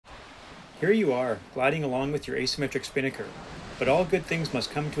Here you are, gliding along with your asymmetric spinnaker, but all good things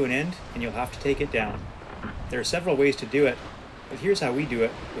must come to an end and you'll have to take it down. There are several ways to do it, but here's how we do it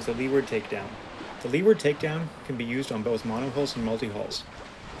with a leeward takedown. The leeward takedown can be used on both monohulls and multihulls.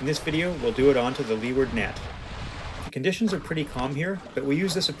 In this video, we'll do it onto the leeward net. The conditions are pretty calm here, but we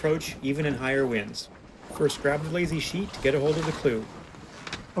use this approach even in higher winds. First, grab the lazy sheet to get a hold of the clew.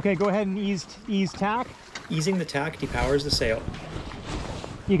 Okay, go ahead and ease tack. Easing the tack depowers the sail.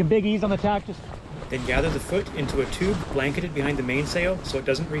 You can big ease on the tack. Then gather the foot into a tube blanketed behind the mainsail so it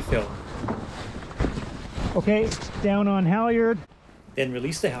doesn't refill. Okay, down on halyard. Then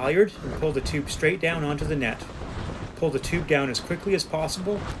release the halyard and pull the tube straight down onto the net. Pull the tube down as quickly as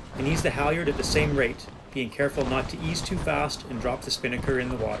possible and ease the halyard at the same rate, being careful not to ease too fast and drop the spinnaker in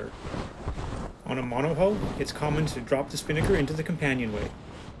the water. On a monohull, it's common to drop the spinnaker into the companionway.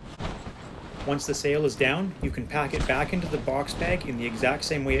 Once the sail is down, you can pack it back into the box bag in the exact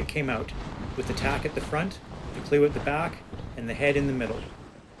same way it came out, with the tack at the front, the clew at the back, and the head in the middle.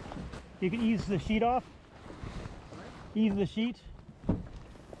 You can ease the sheet off. Ease the sheet.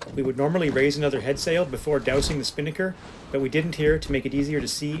 We would normally raise another headsail before dousing the spinnaker, but we didn't here to make it easier to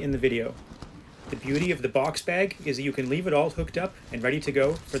see in the video. The beauty of the box bag is that you can leave it all hooked up and ready to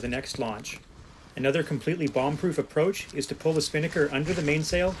go for the next launch. Another completely bomb-proof approach is to pull the spinnaker under the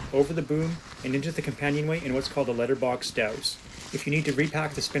mainsail, over the boom, and into the companionway in what's called a letterbox douse. If you need to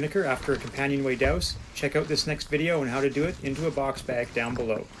repack the spinnaker after a companionway douse, check out this next video on how to do it into a box bag down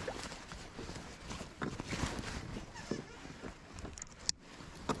below.